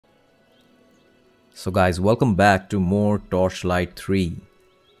So guys, welcome back to more Torchlight 3.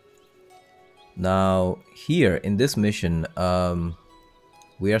 Now here in this mission,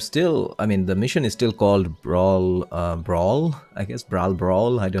 we are still, the mission is still called Brawl, I guess,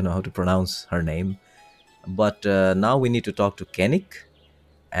 Brawl, I don't know how to pronounce her name. But now we need to talk to Kennick,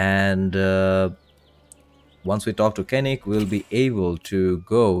 and once we talk to Kennick, we'll be able to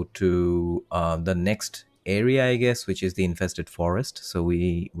go to the next area, I guess, which is the infested forest. So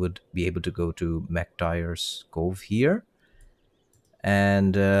we would be able to go to McTire's Cove here.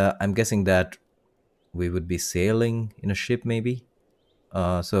 And I'm guessing that we would be sailing in a ship maybe.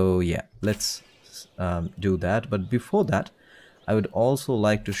 So yeah, let's do that. But before that, I would also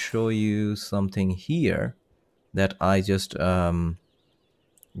like to show you something here that I just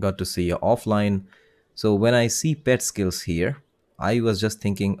got to see offline. So when I see pet skills here, I was just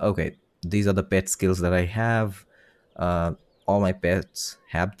thinking, okay, these are the pet skills that I have. All my pets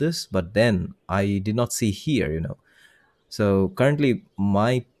have this, but then I did not see here. So currently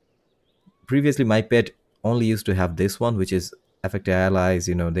previously my pet only used to have this one, which is affected allies,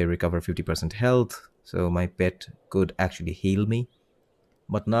 they recover 50% health. So my pet could actually heal me.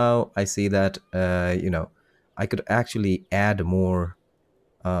 But now I see that, I could actually add more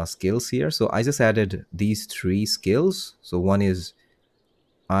skills here. So I just added these 3 skills. So one is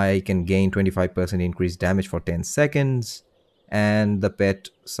I can gain 25% increased damage for 10 seconds. And the pet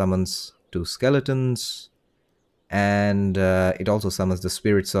summons 2 skeletons. And it also summons the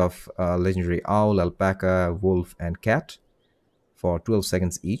spirits of legendary owl, alpaca, wolf, and cat for 12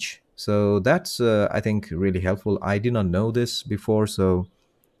 seconds each. So that's, I think, really helpful. I did not know this before, so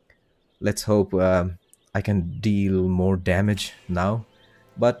let's hope I can deal more damage now.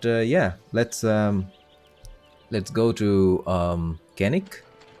 But yeah, let's go to Kennick.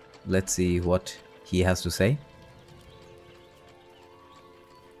 Let's see what he has to say.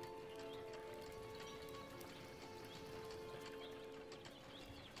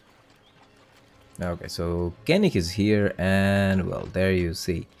 Okay, so Kennick is here, and well, there you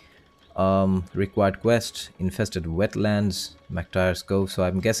see. Required quest, infested wetlands, McTire's Cove. So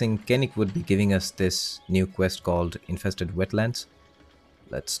I'm guessing Kennick would be giving us this new quest called infested wetlands.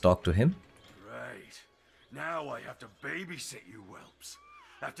 Let's talk to him. Right. Now I have to babysit you whelps.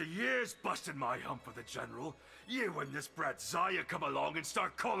 After years busting my hump for the general, you and this brat Zaya come along and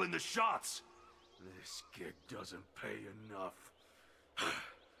start calling the shots. This gig doesn't pay enough.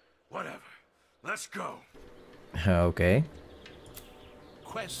 Whatever. Let's go. Okay.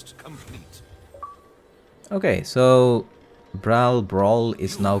 Quest complete. Okay, so Brawl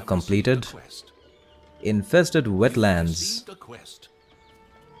is now completed. Infested wetlands.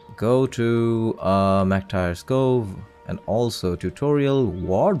 Go to McTire's Cove, and also tutorial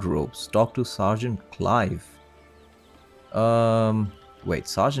wardrobes. Talk to Sergeant Clive. Wait,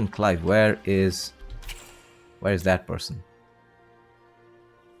 Sergeant Clive, where is that person?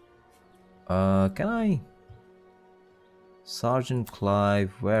 Can I? Sergeant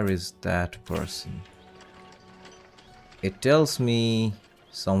Clive, where is that person? It tells me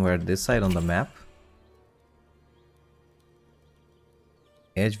somewhere this side on the map.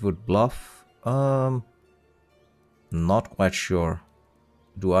 Edgewood Bluff. Not quite sure.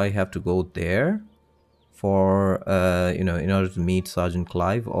 Do I have to go there for in order to meet Sergeant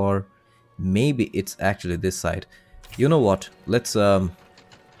Clive, or maybe it's actually this side? You know what? Let's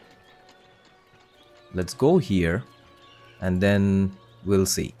go here, and then we'll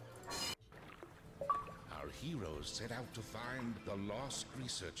see. Our heroes set out to find the lost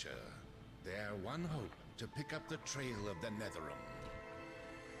researcher. Their one hope to pick up the trail of the Netherim.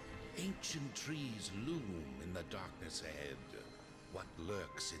 Ancient trees loom in the darkness ahead. What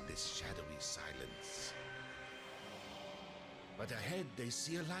lurks in this shadowy silence? But ahead they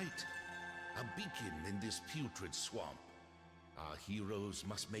see a light, a beacon in this putrid swamp. Our heroes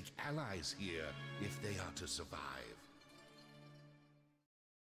must make allies here if they are to survive.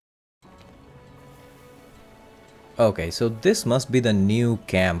 Okay, so this must be the new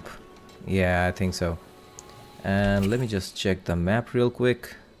camp. Yeah, I think so. And let me just check the map real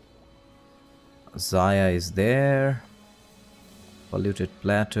quick. Zaya is there. Polluted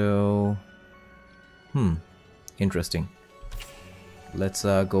plateau. Interesting. Let's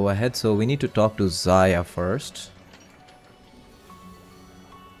go ahead. So we need to talk to Zaya first.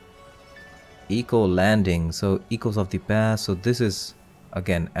 Eco landing. So echoes of the past. So this is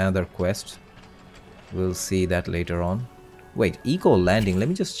again another quest. We'll see that later on. Wait, eco landing. Let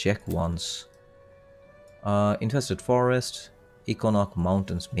me just check once. Infested forest. Econoc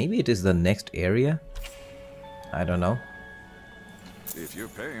Mountains. Maybe it is the next area. I don't know. If you're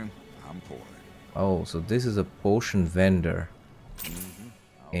paying, I'm pouring. Oh, so this is a potion vendor.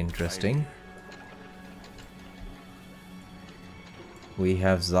 Interesting. We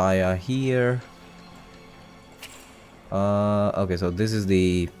have Zaya here. Okay, so this is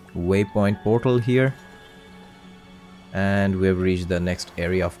the waypoint portal here. And we've reached the next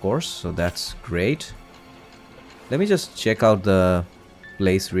area, of course, so that's great. Let me just check out the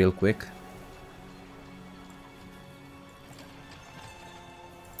place real quick.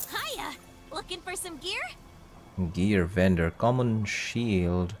 Hiya! Looking for some gear? Gear vendor, common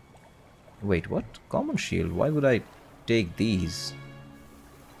shield. Wait, what? Common shield? Why would I take these?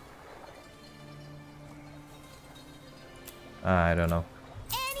 I don't know.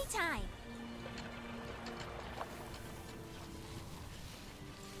 Anytime.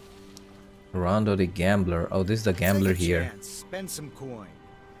 Rondo the Gambler. Oh, this is the gambler here. Chance. Spend some coin.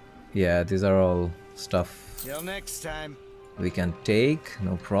 Yeah, these are all stuff Till next time. we can take.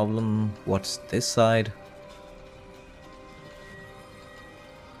 No problem. What's this side?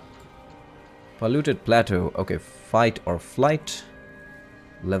 Polluted Plateau. Okay, fight or flight.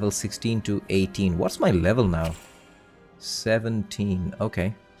 Level 16 to 18. What's my level now? 17.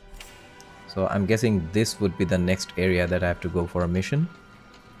 Okay. So I'm guessing this would be the next area that I have to go for a mission.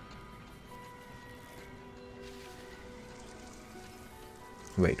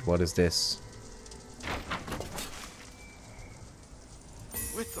 Wait, what is this?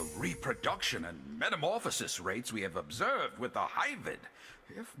 With the reproduction and metamorphosis rates we have observed with the Hyvid,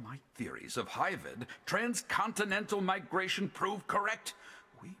 if my theories of Hyvid transcontinental migration prove correct,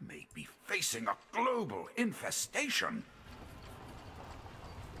 we may be facing a global infestation.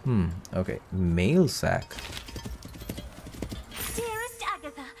 Okay. Mail sack. Dearest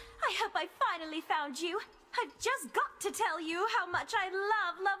Agatha, I hope I finally found you. I've just got to tell you how much I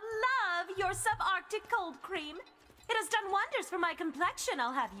love your subarctic cold cream. It has done wonders for my complexion,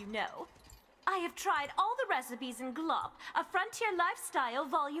 I'll have you know. I have tried all the recipes in Glop, A Frontier Lifestyle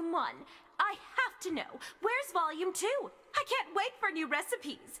Volume 1. I have to know, where's Volume 2? I can't wait for new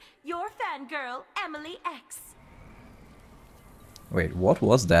recipes. Your fangirl, Emily X. Wait, what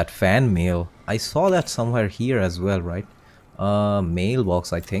was that? Fan mail. I saw that somewhere here as well, right?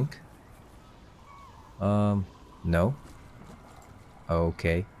 Mailbox, I think. No.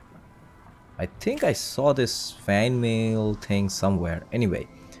 Okay. I think I saw this fan mail thing somewhere. Anyway,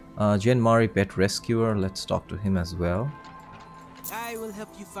 Jen Mari, Pet Rescuer. Let's talk to him as well. I will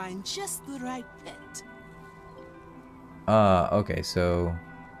help you find just the right pet. Okay, so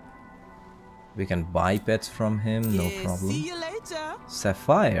we can buy pets from him, no problem. See you later.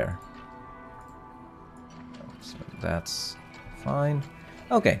 Sapphire. So that's fine.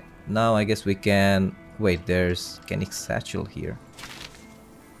 Okay, now I guess we can... Wait, there's Kennick's satchel here.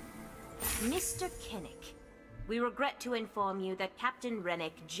 Mr. Kinnick, we regret to inform you that Captain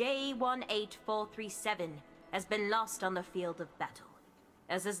Rennick J18437 has been lost on the field of battle.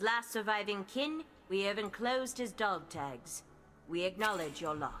 As his last surviving kin, we have enclosed his dog tags. We acknowledge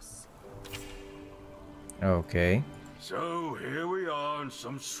your loss. Okay. So here we are in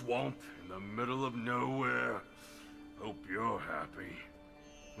some swamp in the middle of nowhere. Hope you're happy.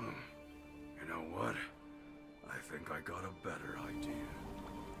 You know what? I think I got a better idea.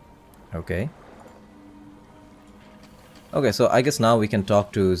 Okay. Okay, so I guess now we can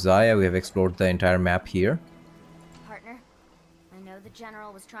talk to Zaya. We have explored the entire map here. Partner, I know the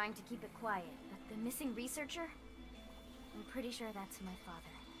General was trying to keep it quiet, but the missing researcher? I'm pretty sure that's my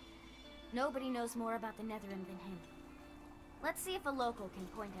father. Nobody knows more about the Netherim than him. Let's see if a local can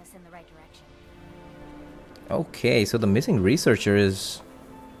point us in the right direction. Okay, so the missing researcher is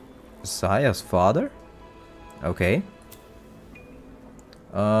Zaya's father? Okay.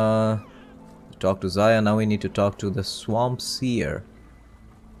 Talk to Zaya. Now we need to talk to the Swamp Seer,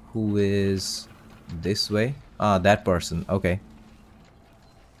 who is this way. Ah, that person. Okay.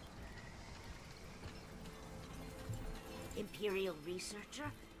 Imperial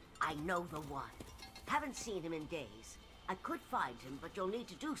researcher? I know the one. Haven't seen him in days. I could find him, but you'll need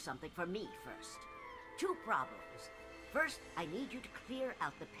to do something for me first. Two problems. First, I need you to clear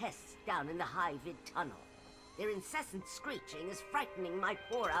out the pests down in the Hyvid tunnel. Their incessant screeching is frightening my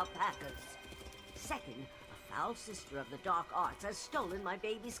poor alpacas. Second, a foul sister of the dark arts has stolen my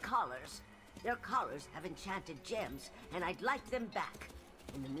baby's collars. Their collars have enchanted gems, and I'd like them back.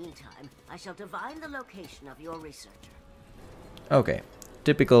 In the meantime, I shall divine the location of your researcher. Okay.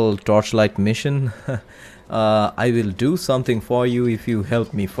 Typical Torchlight mission. I will do something for you if you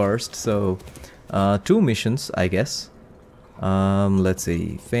help me first. So, 2 missions, I guess. Let's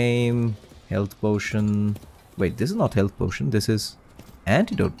see. Fame, health potion. Wait, this is not health potion. This is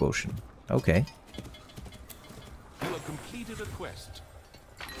antidote potion. Okay. You have completed a quest.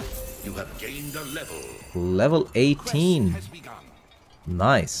 You have gained a level. Level 18. Quest has begun.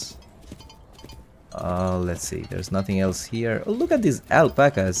 Nice. Let's see. There's nothing else here. Oh, look at these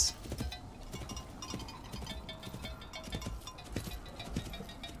alpacas.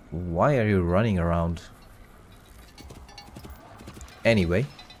 Why are you running around? Anyway.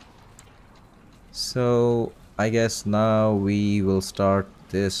 So, I guess now we will start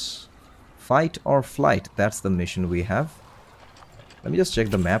this fight or flight. That's the mission we have. Let me just check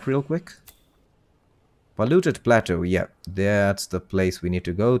the map real quick. Polluted Plateau. Yeah, that's the place we need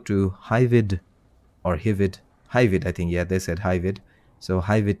to go to. Hyvid or Hivid. Hyvid, I think. Yeah, they said Hyvid. So,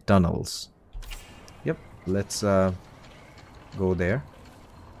 Hyvid tunnels. Yep, let's go there.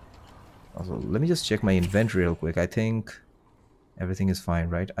 Also, let me just check my inventory real quick. I think everything is fine,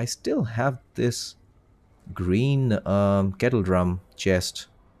 right? I still have this green kettle drum chest.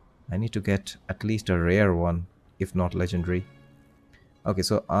 I need to get at least a rare one, if not legendary. Okay,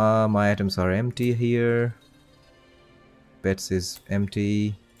 so my items are empty here. Pets is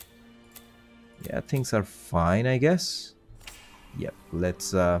empty. Yeah, things are fine, I guess. Yep,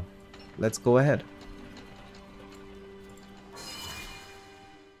 let's go ahead.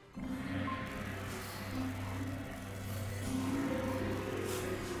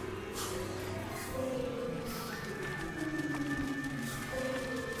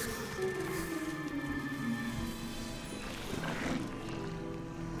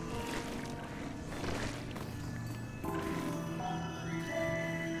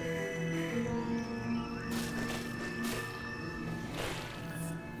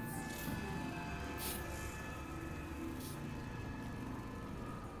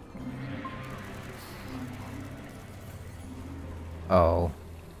 Oh,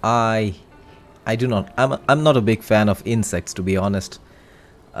 I do not. I'm not a big fan of insects, to be honest.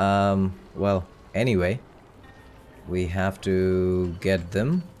 Well, anyway, we have to get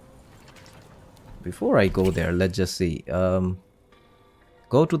them. Before I go there, let's just see.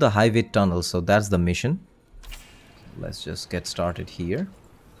 Go to the Hyvid tunnel. So that's the mission. Let's just get started here.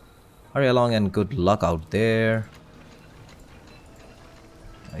 Hurry along and good luck out there.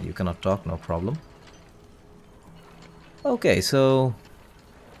 You cannot talk, no problem. Okay, so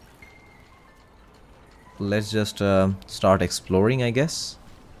let's just start exploring, I guess.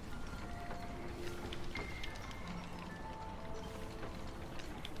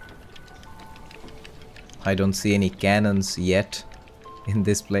 I don't see any cannons yet in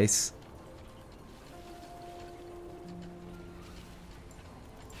this place.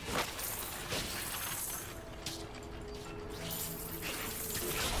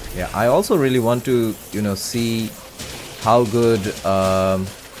 Yeah, I also really want to, see how good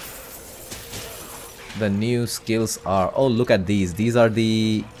the new skills are. Oh, look at these. These are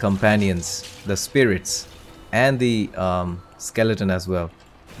the companions, the spirits, and the skeleton as well.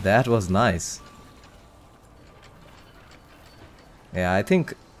 That was nice. Yeah, I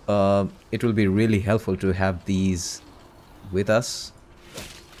think it will be really helpful to have these with us.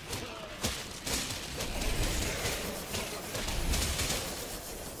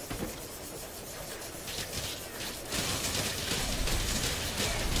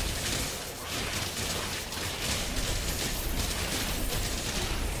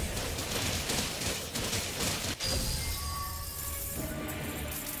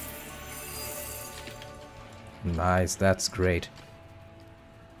 Nice, that's great.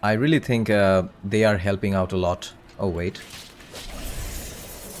 I really think they are helping out a lot. Oh, wait.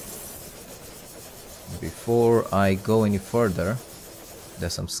 Before I go any further,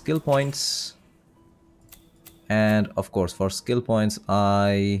 there's some skill points. And of course, for skill points,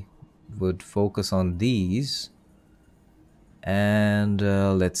 I would focus on these. And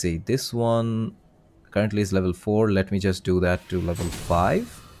let's see, this one currently is level 4. Let me just do that to level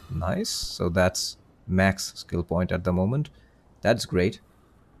 5. Nice. So that's max skill point at the moment. That's great.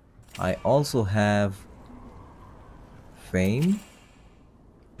 I also have Fame.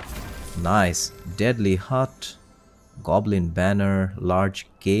 Nice. Deadly Hut, Goblin Banner, Large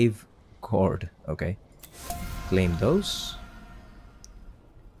Cave Cord. Okay. Claim those.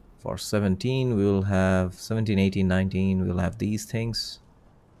 For 17 we will have 17, 18, 19. We'll have these things.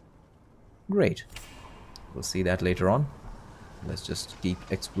 Great. We'll see that later on. Let's just keep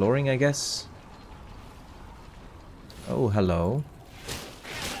exploring, I guess. Oh, hello.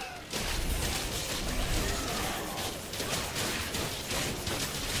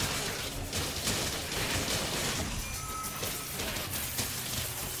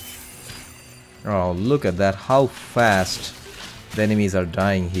 Oh, look at that. How fast the enemies are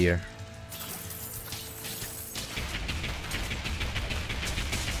dying here.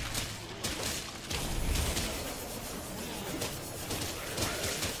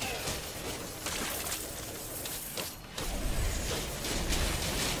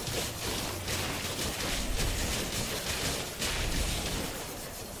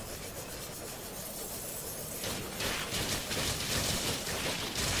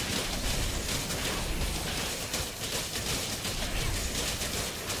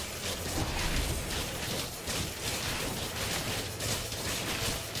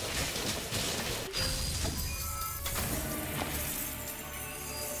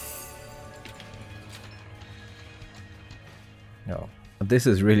 this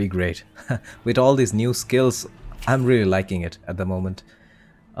is really great. With all these new skills, I'm really liking it at the moment.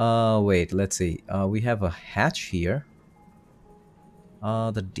 Wait, let's see. We have a hatch here.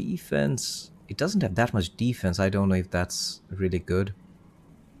 The defense, it doesn't have that much defense. I don't know if that's really good.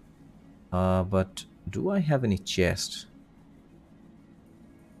 But do I have any chest?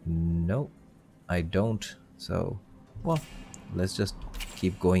 No, I don't. So, well, let's just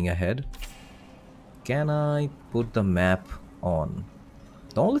keep going ahead. Can I put the map on?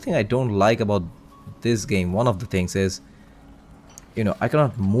 The only thing I don't like about this game, one of the things is, you know, I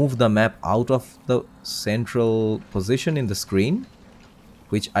cannot move the map out of the central position in the screen,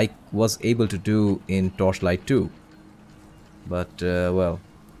 which I was able to do in Torchlight II. But, well,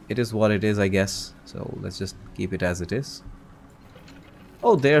 it is what it is, I guess. So let's just keep it as it is.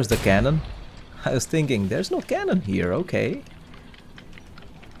 Oh, there's the cannon. I was thinking, there's no cannon here, okay.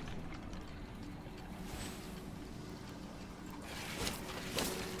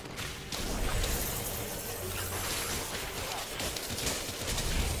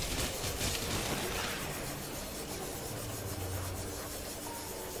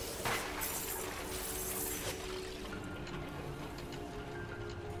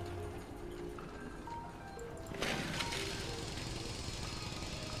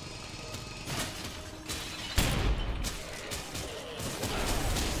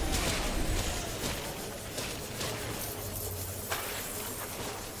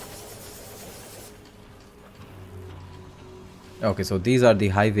 Okay, so these are the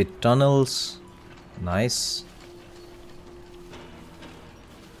highway tunnels. Nice.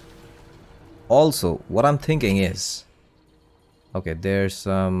 Also, what I'm thinking is, okay, there's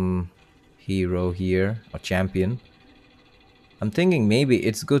some hero here, or champion. I'm thinking maybe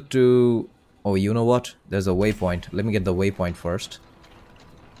it's good to, oh, you know what? There's a waypoint. Let me get the waypoint first.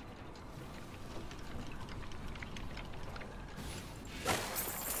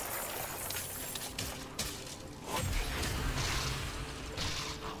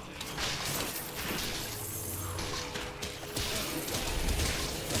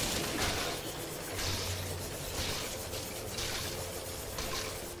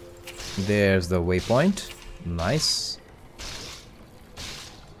 There's the waypoint. Nice.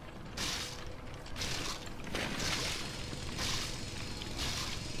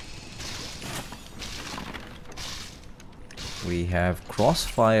 We have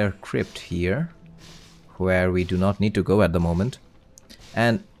Crossfire Crypt here, where we do not need to go at the moment.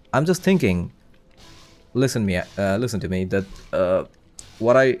 And I'm just thinking, listen to me, that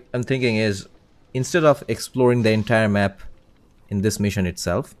what I am thinking is, instead of exploring the entire map in this mission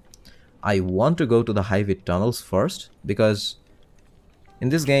itself, I want to go to the highway tunnels first, because in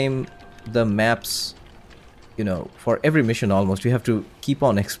this game the maps, you know, for every mission almost you have to keep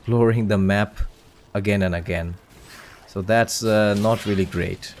on exploring the map again and again. So that's not really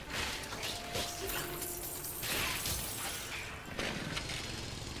great.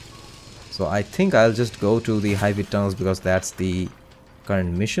 So I think I'll just go to the highway tunnels because that's the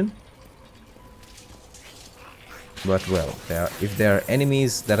current mission. But well, if there are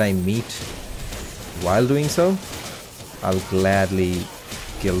enemies that I meet while doing so, I'll gladly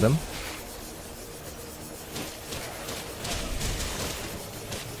kill them.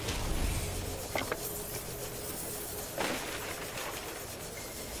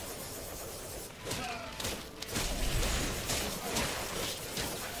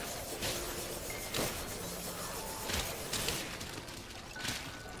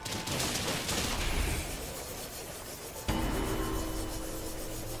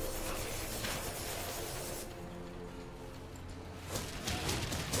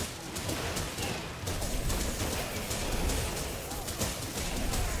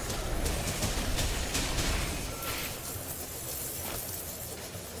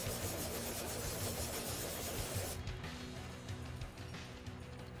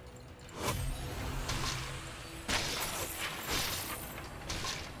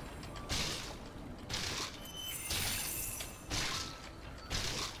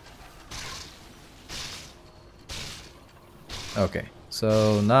 Okay,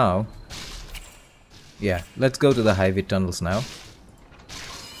 so now, yeah, let's go to the highway tunnels now.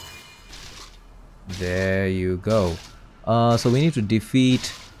 There you go. So we need to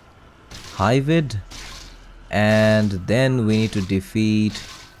defeat Hyvid, and then we need to defeat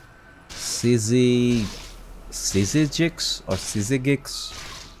SYZYGYX or SYZYGYX.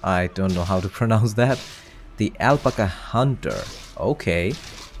 I don't know how to pronounce that. The Alpaca Hunter. Okay,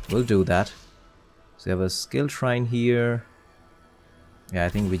 we'll do that. So we have a skill shrine here. Yeah, I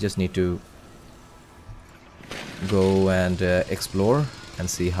think we just need to go and explore and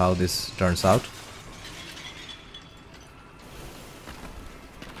see how this turns out.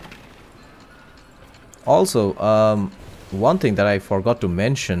 Also, one thing that I forgot to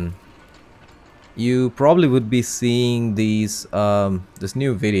mention, you probably would be seeing these this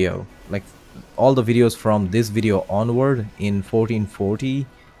new video, like all the videos from this video onward in 1440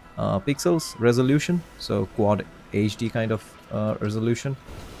 pixels resolution, so quad HD kind of resolution.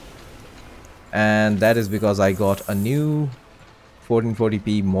 And that is because I got a new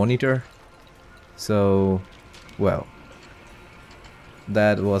 1440p monitor. So, well,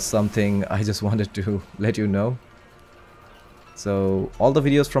 that was something I just wanted to let you know. So all the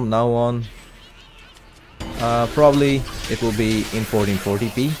videos from now on, probably it will be in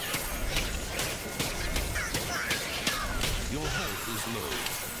 1440p. Your health is low.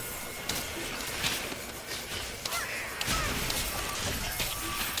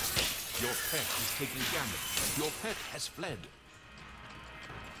 Your pet is taking damage. Your pet has fled.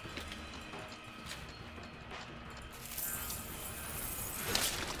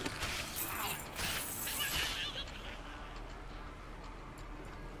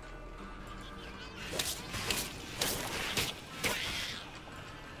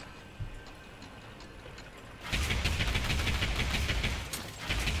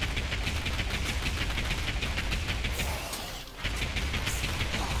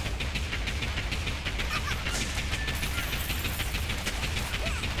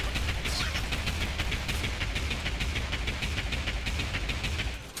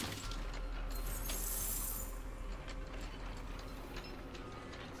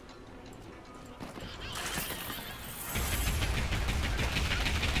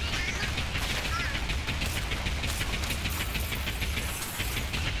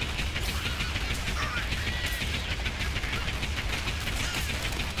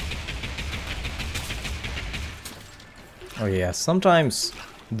 Oh yeah, sometimes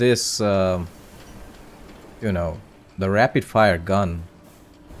this, you know, the rapid fire gun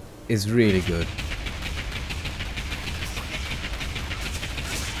is really good.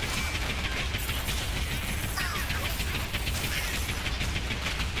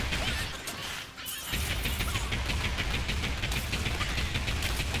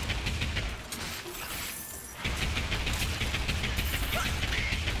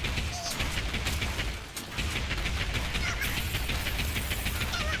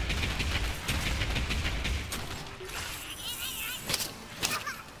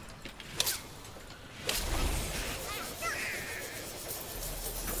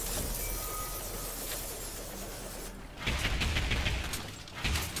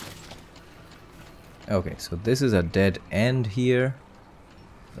 Okay, so this is a dead end here.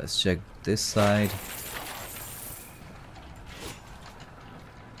 Let's check this side.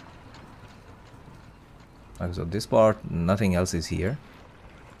 Okay, so this part, nothing else is here.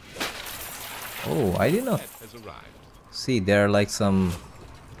 Oh, I did not see there are like some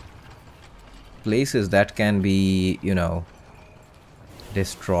places that can be, you know,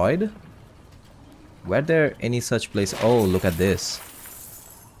 destroyed. Were there any such place? Oh, look at this.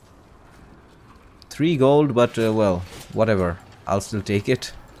 3 gold, but well, whatever. I'll still take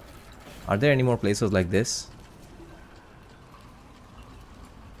it. Are there any more places like this?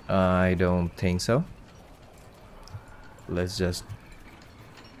 I don't think so. Let's just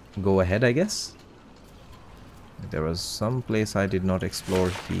go ahead, I guess. There was some place I did not explore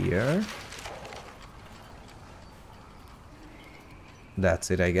here.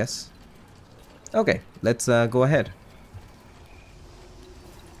 That's it, I guess. Okay, let's go ahead.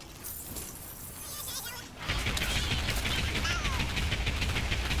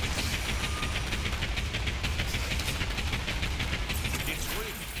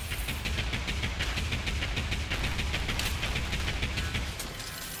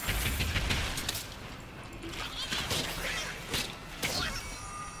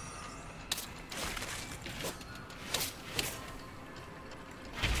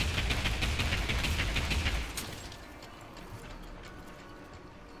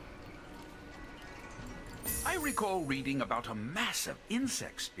 I recall reading about a massive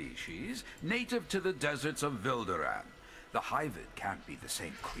insect species native to the deserts of Vildaran. The Hyvid can't be the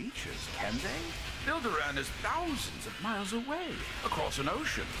same creatures, can they? Vildaran is thousands of miles away, across an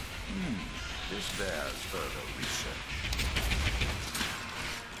ocean. This bears further research.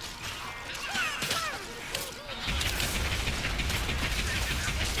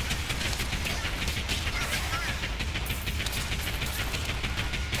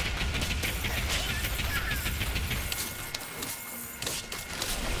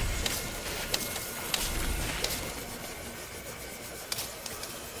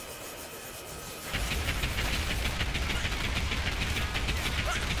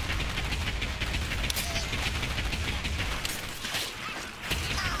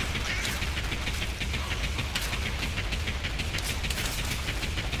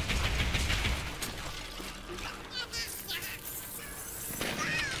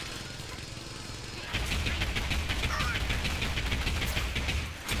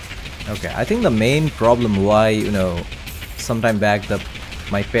 Okay, I think the main problem why, you know, sometime back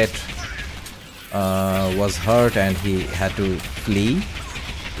my pet was hurt and he had to flee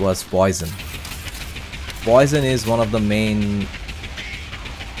was poison. Poison is one of the main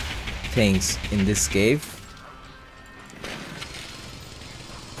things in this cave.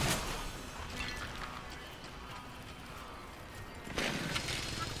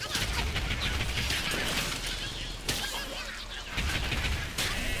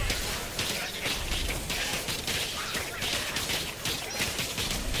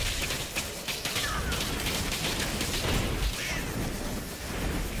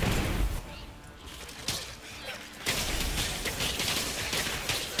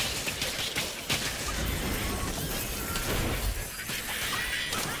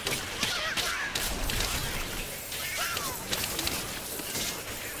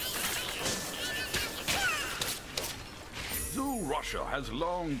 Russia has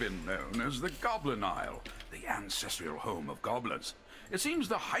long been known as the Goblin Isle, the ancestral home of goblins. It seems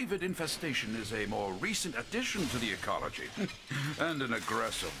the Hyvid infestation is a more recent addition to the ecology, and an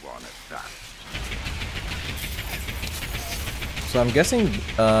aggressive one at that. So I'm guessing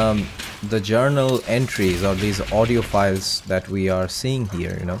the journal entries or these audio files that we are seeing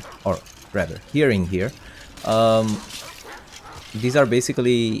here, you know, or rather hearing here, these are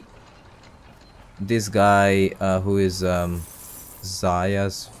basically this guy who is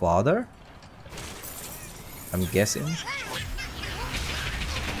Zaya's father, I'm guessing.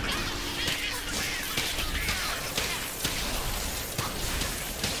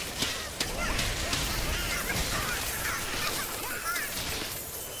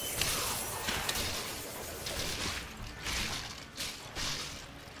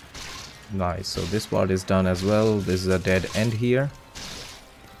 Nice, so this part is done as well. This is a dead end here.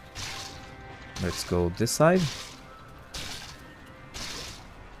 Let's go this side.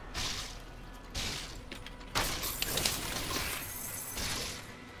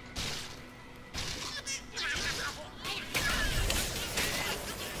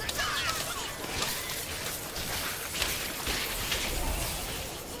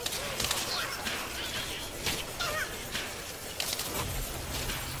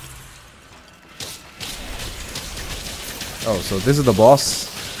 Oh, so this is the boss.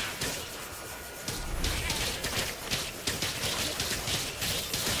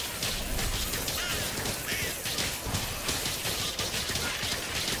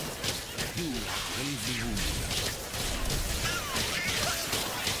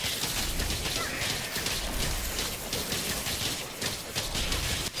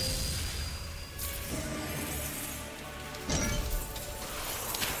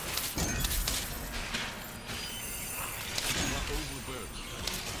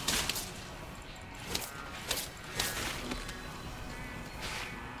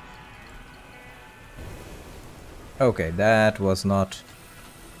 Okay, that was not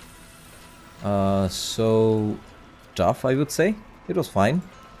so tough, I would say. It was fine.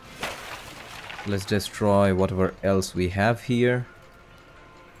 Let's destroy whatever else we have here.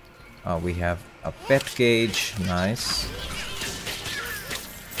 We have a pet cage, nice.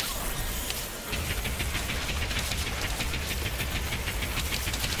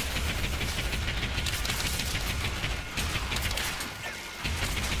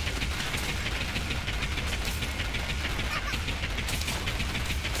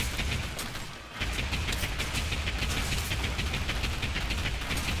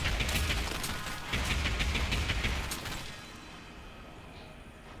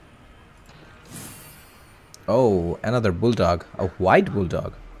 Oh, another bulldog. A white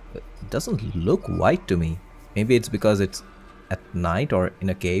bulldog. It doesn't look white to me. Maybe it's because it's at night or in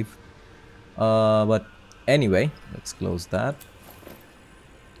a cave. But anyway, let's close that.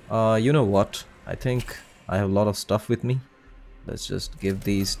 You know what? I think I have a lot of stuff with me. Let's just give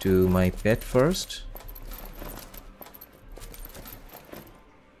these to my pet first.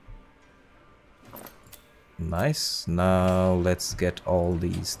 Nice. Now let's get all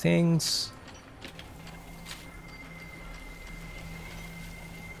these things.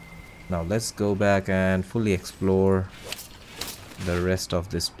 Now let's go back and fully explore the rest of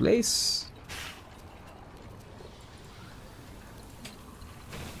this place.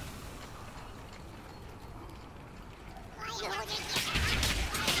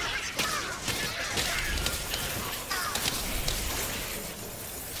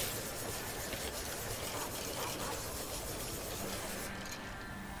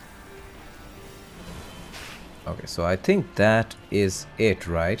 Okay, so I think that is it,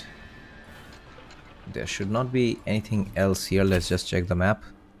 right? There should not be anything else here. Let's just check the map.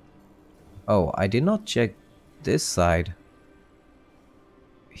 Oh, I did not check this side.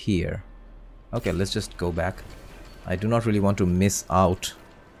 here. Okay, let's just go back. I do not really want to miss out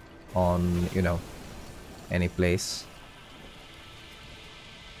on, you know, any place.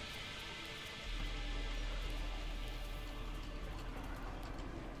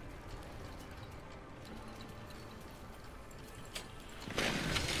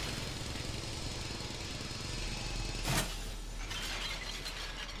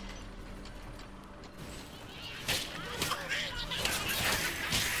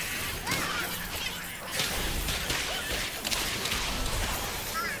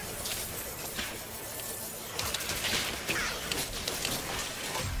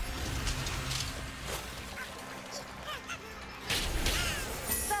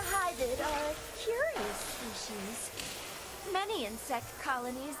 Many insect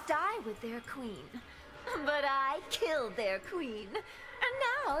colonies die with their queen. But I killed their queen. And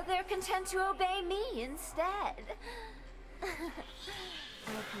now they're content to obey me instead. I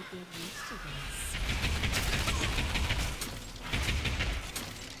could get used to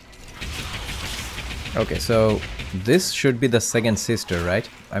this. Okay, so this should be the second sister, right?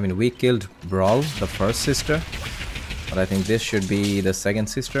 I mean, we killed Brawl, the first sister. But I think this should be the second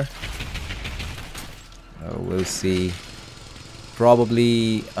sister. We'll see.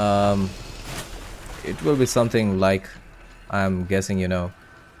 Probably it will be something like, I'm guessing, you know,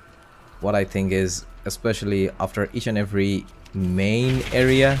 what I think is, especially after each and every main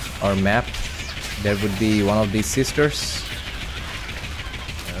area or map, there would be one of these sisters.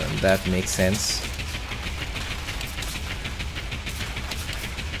 That makes sense.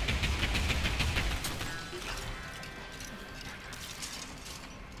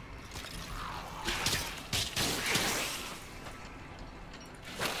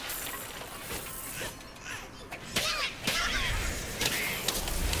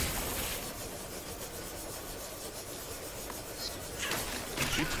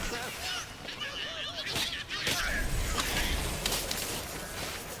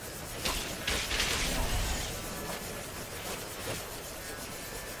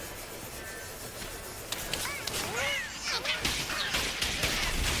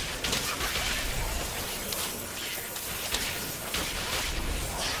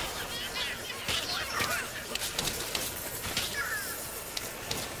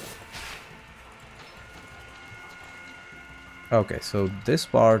 Okay, so this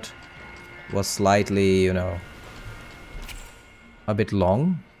part was slightly, you know, a bit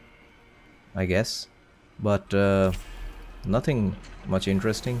long, I guess, but nothing much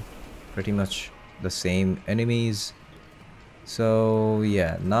interesting, pretty much the same enemies. So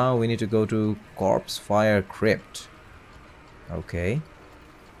yeah, now we need to go to Corpse Fire Crypt. Okay,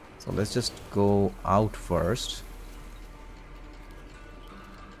 so let's just go out first.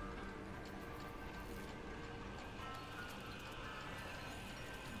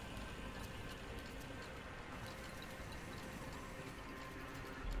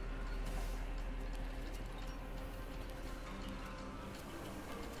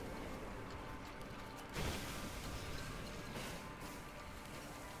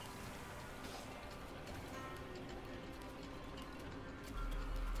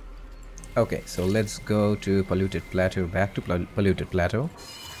 Okay, so let's go to Polluted Plateau, back to Polluted Plateau.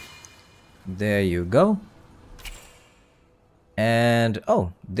 There you go. And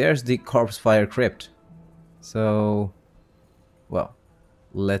oh, there's the Corpse Fire Crypt. So, well,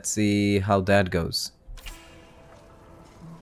 let's see how that goes.